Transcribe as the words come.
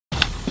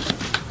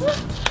Oh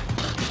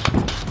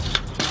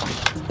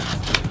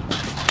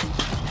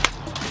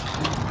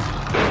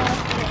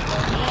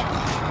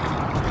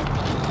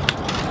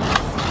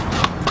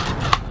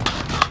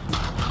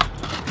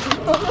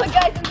look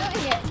guys, I'm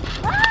doing it.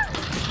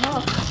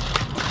 Oh.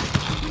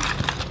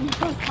 I'm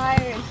so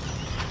tired.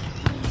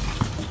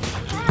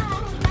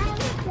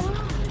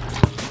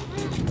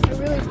 I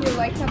really feel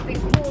like something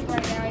cold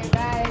right now, you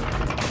guys.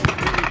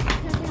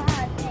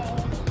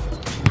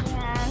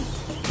 Yeah.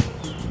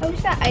 I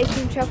wish that ice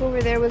cream truck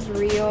over there was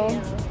real.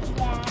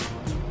 Yeah.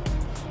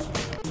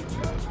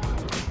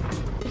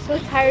 I'm so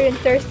tired and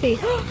thirsty.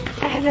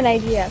 I have an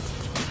idea.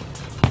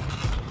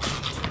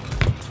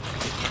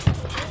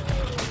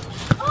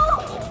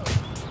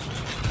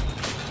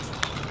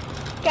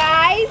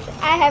 Guys,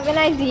 I have an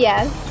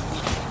idea.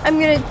 I'm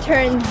gonna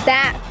turn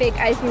that fake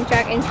ice cream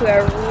truck into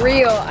a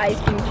real ice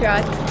cream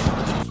truck.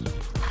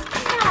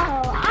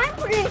 No, I'm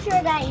pretty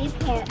sure that you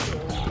can't do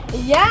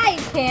it. Yeah, I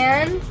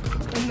can.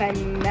 With my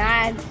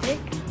magic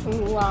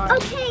wand.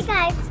 Okay,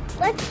 guys,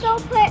 let's go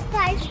put the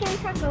ice cream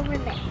truck over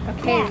there.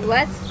 Okay, Yeah.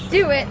 let's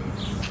do it.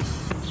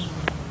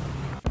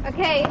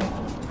 Okay.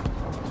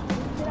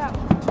 Get up.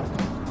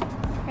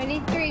 Ready?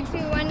 3,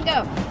 2, 1,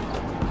 go.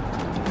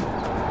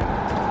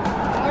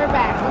 We're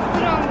back. Let's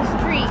put it on the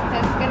street.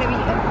 That's gonna be a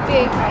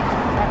big ice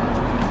cream truck.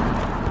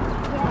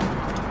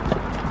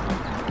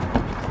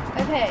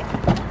 Okay.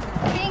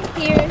 I think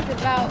here is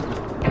about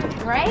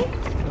right.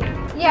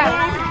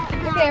 Yeah.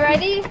 Okay,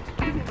 ready?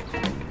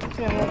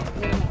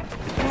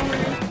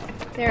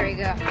 There we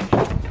go.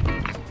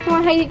 Come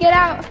on, Heidi, get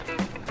out.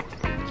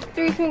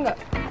 3, 2, 1, go.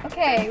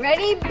 Okay,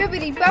 ready?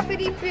 Bippity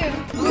boppity boo.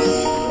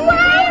 Wow!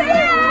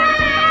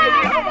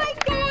 Oh my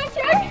gosh,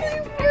 it actually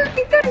worked. I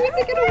thought it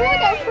wasn't gonna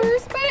work at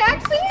first, but it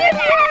actually did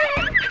work.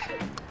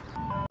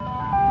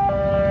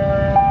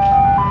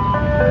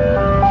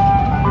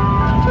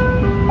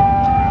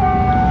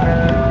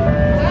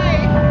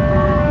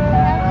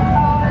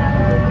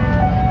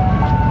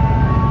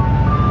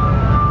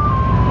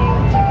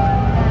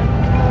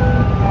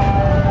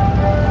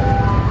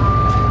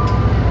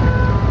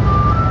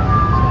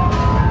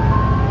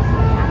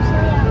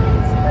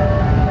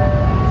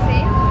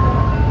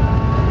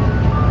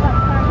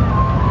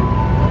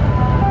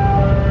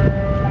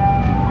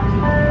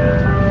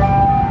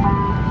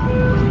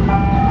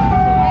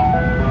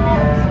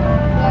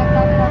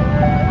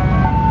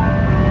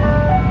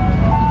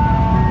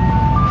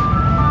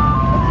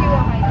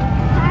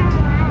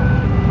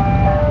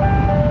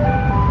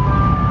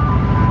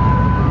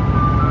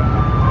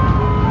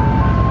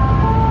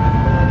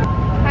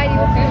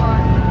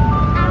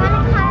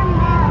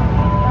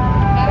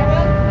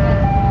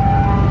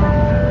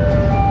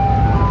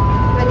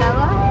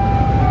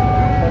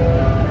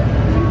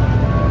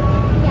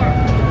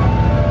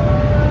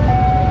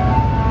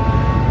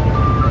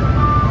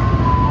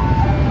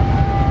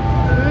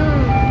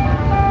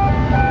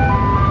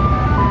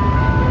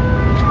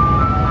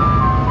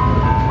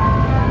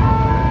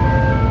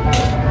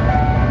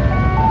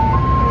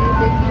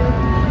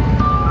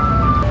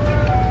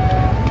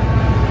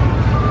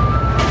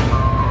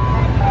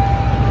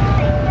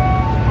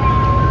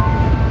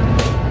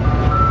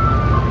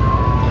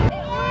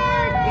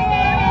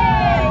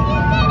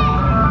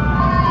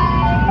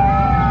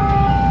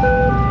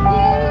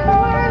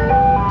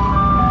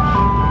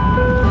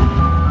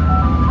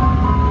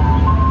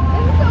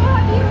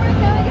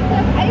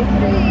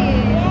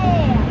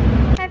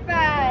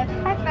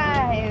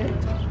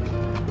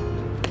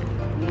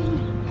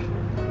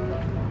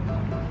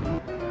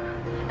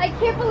 I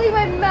can't believe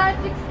my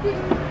magic stick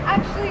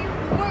actually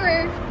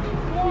worked.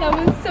 That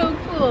was so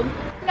cool.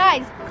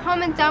 Guys,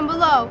 comment down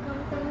below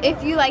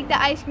if you like the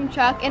ice cream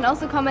truck, and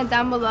also comment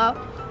down below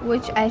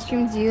which ice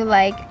creams you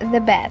like the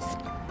best.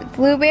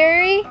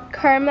 Blueberry,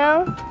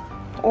 caramel,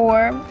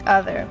 or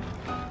other.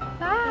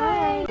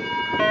 Bye.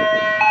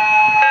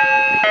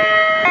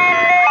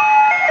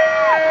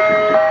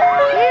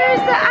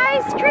 Here's the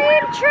ice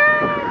cream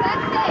truck.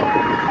 That's it.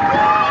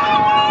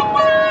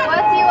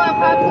 What do you want,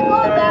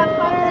 popsicle? That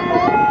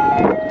popsicle?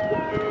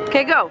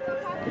 Okay, go.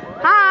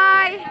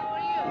 Hi.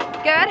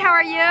 Good, how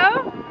are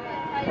you?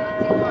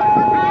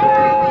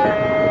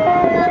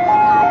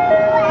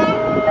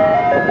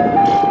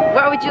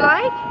 What would you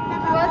like?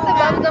 What's the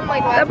bubblegum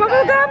like last The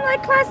bubble gum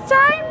like last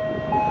time?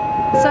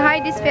 So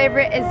Heidi's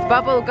favorite is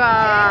bubble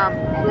gum.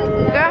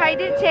 Go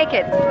Heidi, take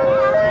it.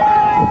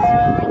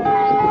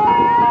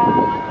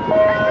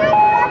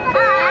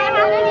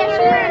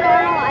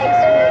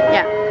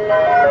 Yeah.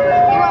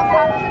 You want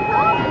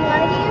popsicle? You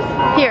want to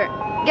use? Here,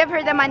 give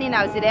her the money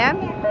now, Zidane.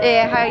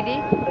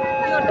 Heidi.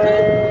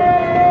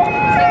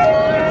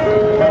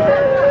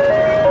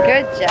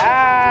 Good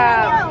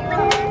job.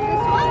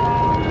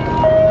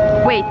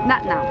 Wait,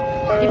 not now.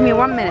 Give me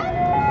 1 minute.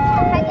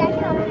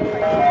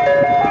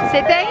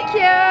 Say thank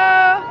you.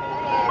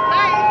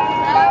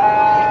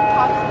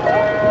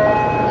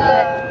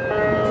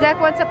 Zach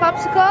wants a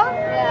popsicle?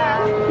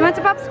 Yeah. You want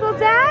a popsicle,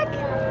 Zach?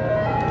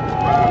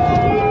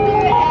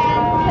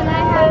 Can I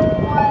have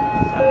one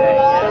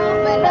small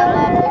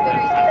vanilla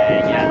blueberry?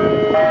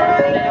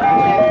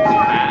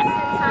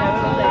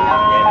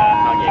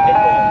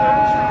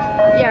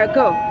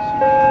 go.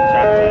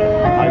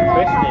 I'm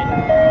listening.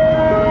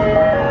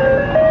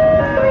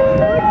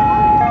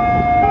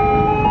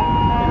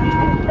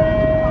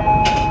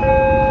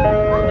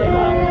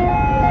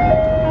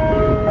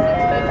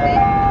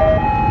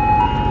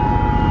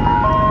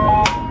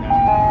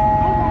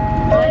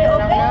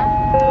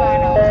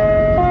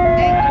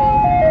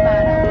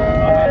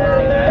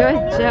 Good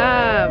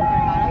job.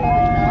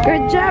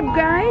 Good job,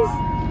 guys.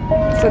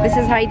 So this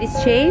is Heidi's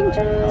change.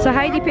 So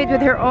Heidi paid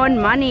with her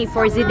own money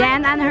for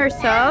Zidane and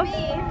herself.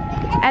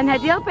 And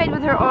Hadil paid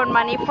with her own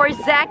money for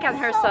Zach and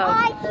herself.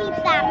 I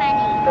keep that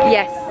money.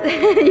 Yes,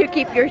 you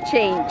keep your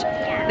change.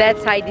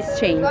 That's Heidi's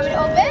change. Want me to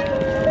open?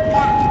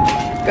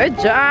 Good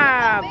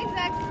job. Big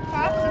Zach's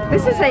popsicle.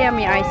 This is a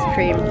yummy ice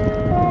cream.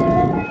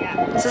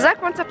 Yeah. So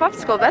Zach wants a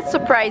popsicle. That's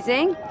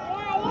surprising. Yeah,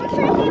 looks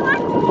like he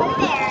wants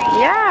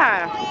blueberry.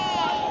 Yeah.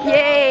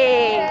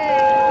 Yay.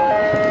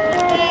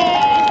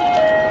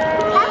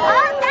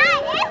 Oh, that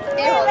is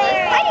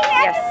blueberry. I didn't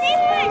have Yes. the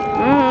same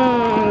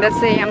one. That's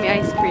a yummy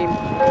ice cream.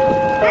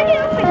 How do you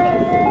open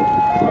this?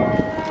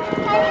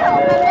 How do you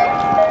open this?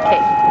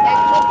 Okay.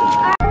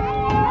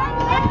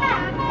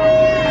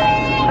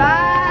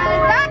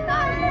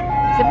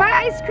 Say bye,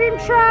 ice cream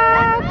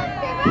truck.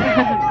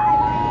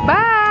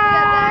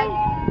 Bye.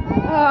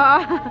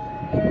 Aw.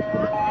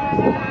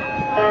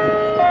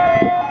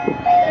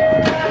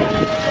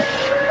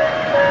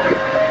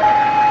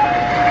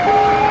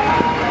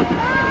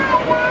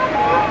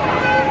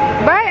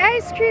 Bye,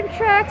 ice cream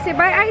truck. Say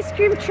bye, ice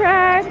cream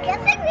truck.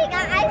 Good thing we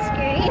got ice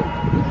cream.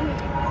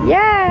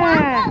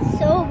 Yeah. That was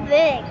so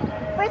big.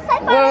 First I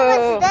thought it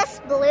Whoa. was this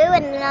blue,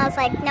 and then I was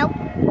like, nope.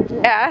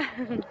 Yeah.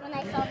 When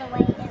I saw the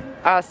white in.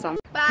 Awesome.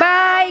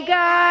 Bye,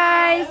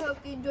 guys. I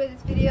hope you enjoyed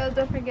this video.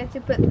 Don't forget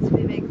to put this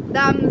big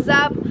thumbs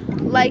up,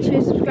 like,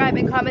 share, subscribe,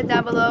 and comment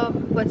down below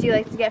what do you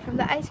like to get from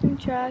the ice cream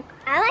truck.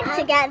 I like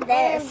to get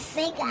this.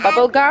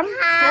 Bubble gum?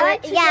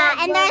 Yeah,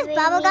 and there's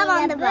bubble gum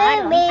on the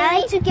bottom. I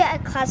like to get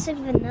a classic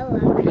vanilla.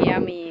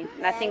 Yummy.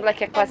 Nothing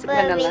like a classic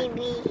vanilla.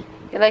 Baby.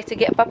 You like to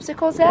get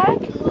popsicles, Zach?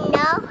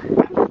 No.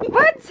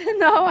 What?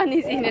 No one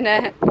is eating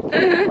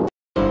it.